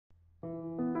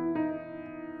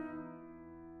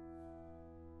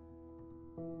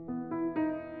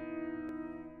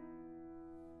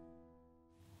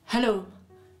Hello,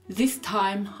 this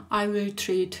time I will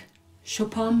treat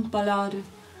Chopin Ballade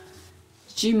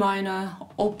G minor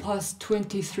opus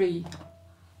 23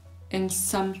 in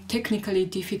some technically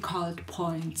difficult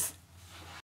points.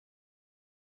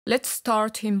 Let's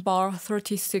start in bar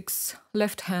 36,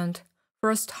 left hand.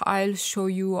 First I'll show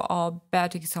you a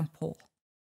bad example.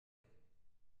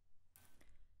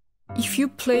 If you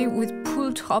play with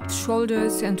pulled up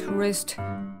shoulders and wrist,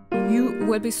 you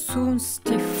will be soon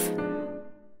stiff.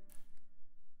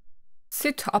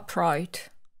 Sit upright.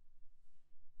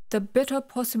 The better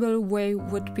possible way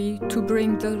would be to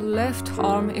bring the left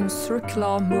arm in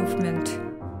circular movement.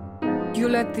 You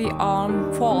let the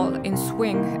arm fall in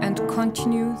swing and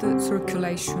continue the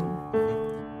circulation.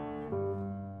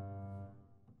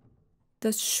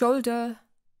 The shoulder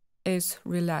is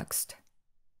relaxed.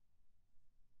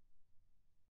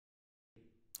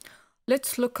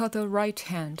 Let's look at the right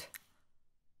hand.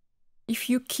 If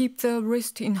you keep the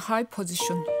wrist in high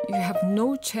position, you have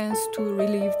no chance to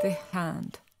relieve the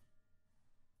hand.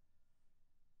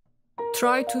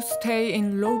 Try to stay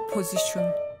in low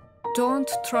position.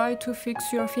 Don't try to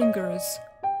fix your fingers.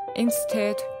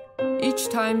 Instead, each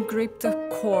time grip the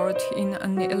chord in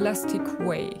an elastic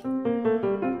way.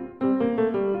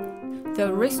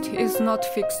 The wrist is not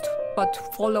fixed, but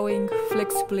following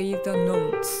flexibly the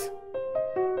notes.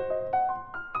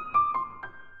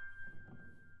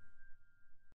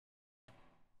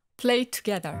 Play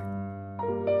together.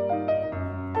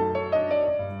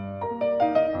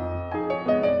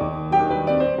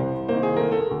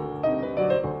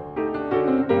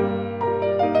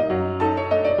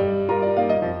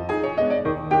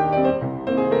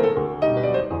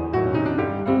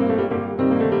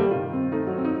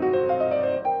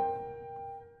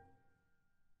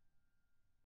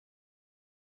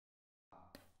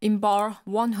 In bar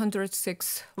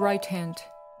 106, right hand.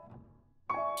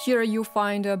 Here you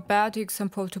find a bad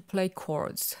example to play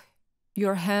chords.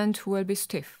 Your hand will be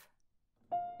stiff.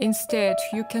 Instead,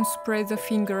 you can spread the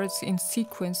fingers in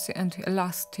sequence and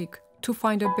elastic to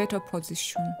find a better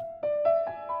position.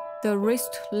 The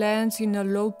wrist lands in a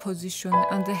low position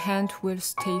and the hand will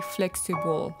stay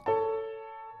flexible.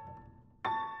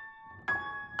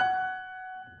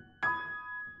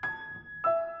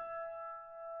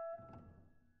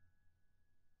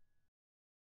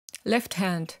 Left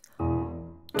hand.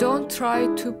 Don't try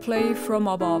to play from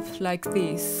above like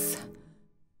this.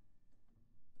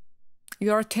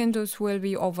 Your tendons will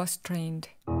be overstrained.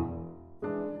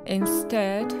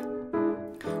 Instead,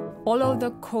 follow the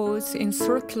chords in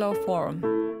circular form,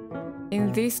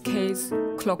 in this case,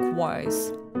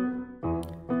 clockwise.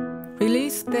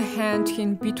 Release the hand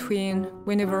in between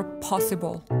whenever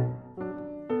possible.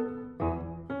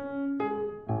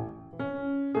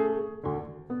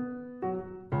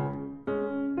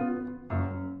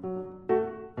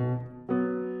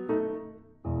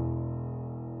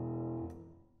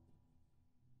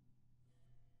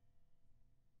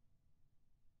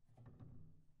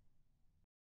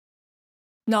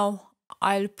 Now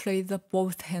I'll play the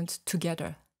both hands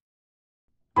together.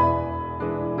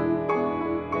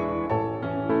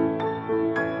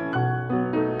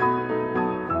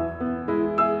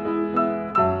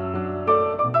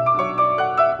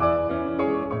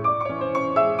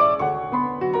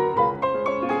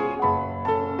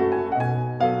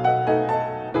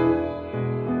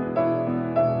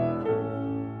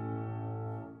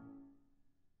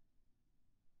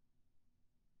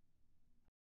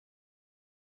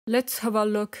 Let's have a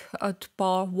look at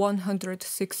bar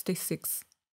 166.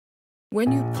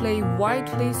 When you play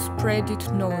widely spreaded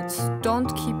notes,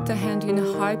 don't keep the hand in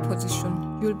a high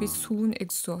position. You'll be soon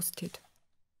exhausted.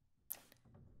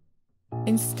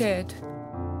 Instead,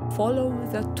 follow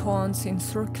the tones in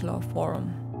circular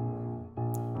form.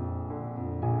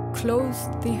 Close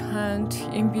the hand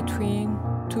in between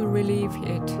to relieve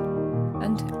it,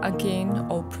 and again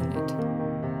open it.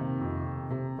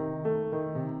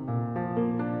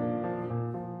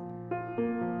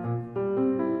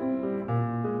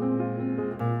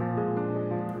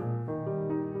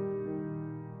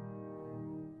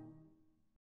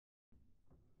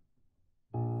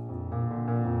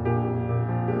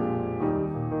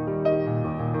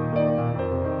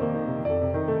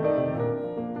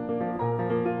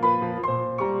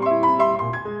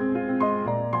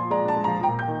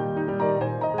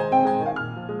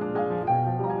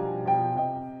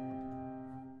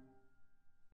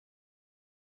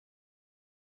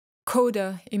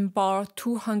 Coda in bar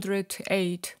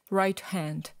 208, right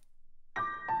hand.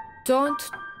 Don't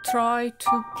try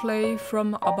to play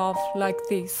from above like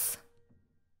this.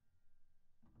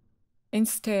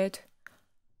 Instead,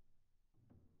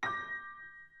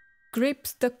 Grip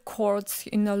the chords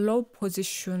in a low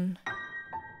position.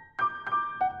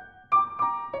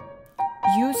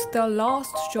 Use the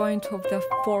last joint of the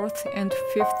fourth and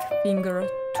fifth finger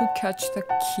to catch the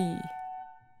key.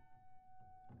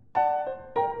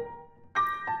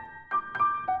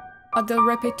 At the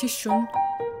repetition,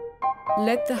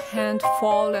 let the hand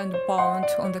fall and bound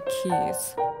on the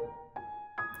keys.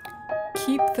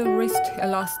 Keep the wrist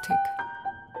elastic.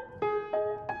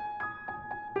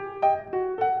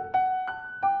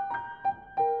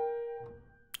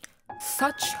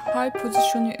 Such high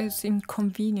position is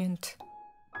inconvenient.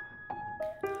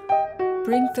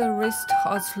 Bring the wrist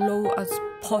as low as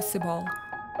possible.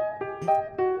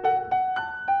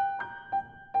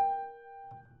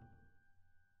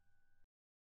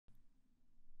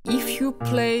 If you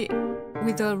play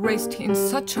with the wrist in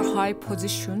such a high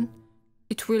position,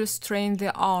 it will strain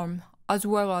the arm as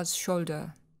well as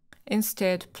shoulder.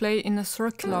 Instead, play in a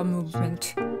circular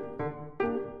movement.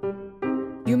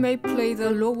 You may play the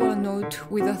lower note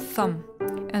with a thumb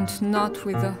and not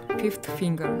with the fifth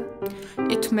finger.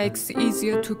 It makes it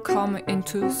easier to come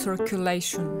into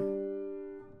circulation.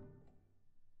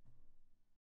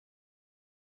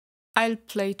 I'll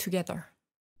play together.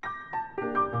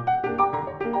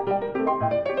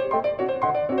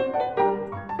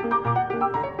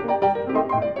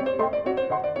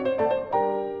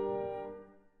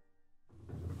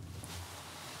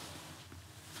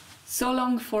 So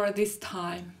long for this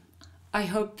time. I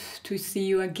hope to see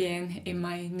you again in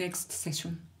my next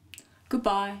session.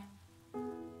 Goodbye.